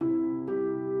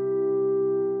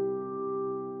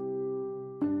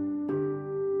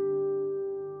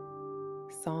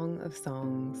of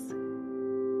Songs,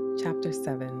 Chapter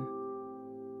 7,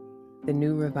 the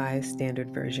New Revised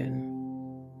Standard Version.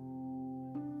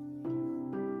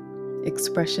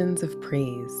 Expressions of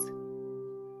Praise.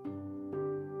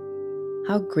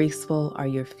 How graceful are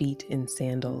your feet in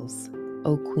sandals,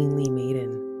 O queenly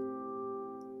maiden!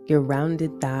 Your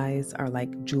rounded thighs are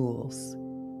like jewels,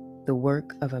 the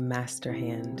work of a master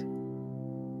hand.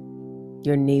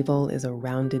 Your navel is a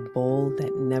rounded bowl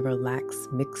that never lacks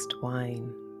mixed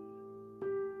wine.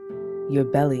 Your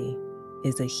belly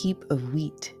is a heap of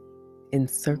wheat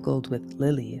encircled with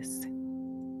lilies.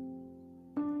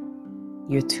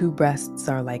 Your two breasts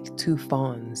are like two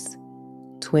fawns,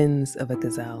 twins of a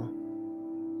gazelle.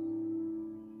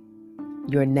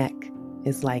 Your neck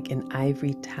is like an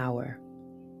ivory tower.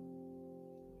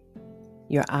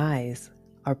 Your eyes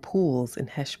are pools in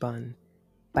Heshbon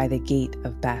by the gate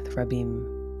of Bath Rabbim.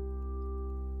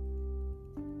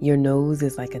 Your nose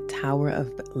is like a tower of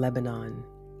Lebanon,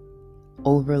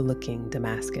 overlooking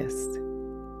Damascus.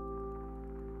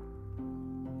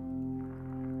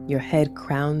 Your head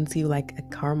crowns you like a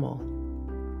Carmel,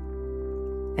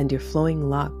 and your flowing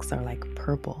locks are like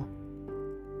purple.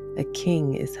 A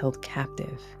king is held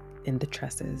captive in the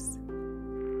tresses.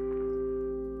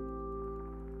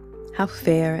 How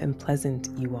fair and pleasant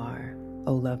you are,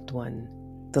 O loved one,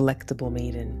 delectable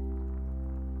maiden.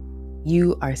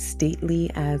 You are stately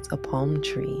as a palm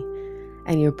tree,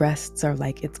 and your breasts are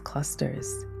like its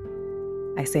clusters.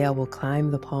 I say I will climb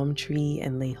the palm tree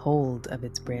and lay hold of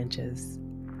its branches.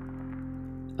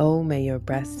 Oh, may your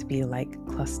breasts be like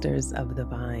clusters of the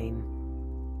vine,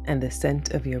 and the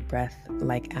scent of your breath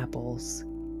like apples,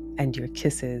 and your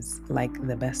kisses like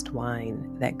the best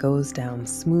wine that goes down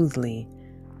smoothly,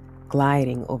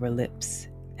 gliding over lips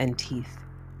and teeth.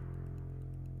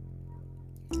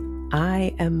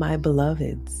 I am my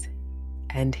beloved's,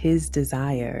 and his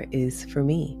desire is for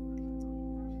me.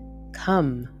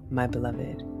 Come, my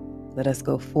beloved, let us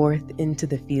go forth into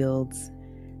the fields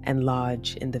and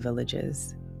lodge in the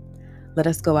villages. Let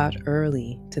us go out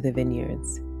early to the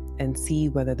vineyards and see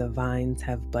whether the vines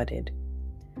have budded,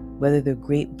 whether the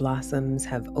grape blossoms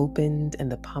have opened and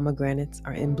the pomegranates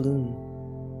are in bloom.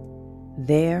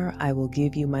 There I will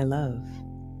give you my love.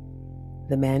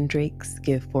 The mandrakes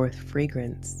give forth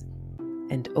fragrance,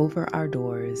 and over our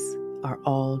doors are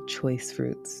all choice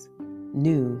fruits,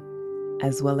 new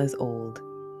as well as old,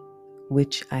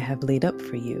 which I have laid up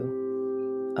for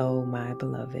you, O my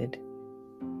beloved.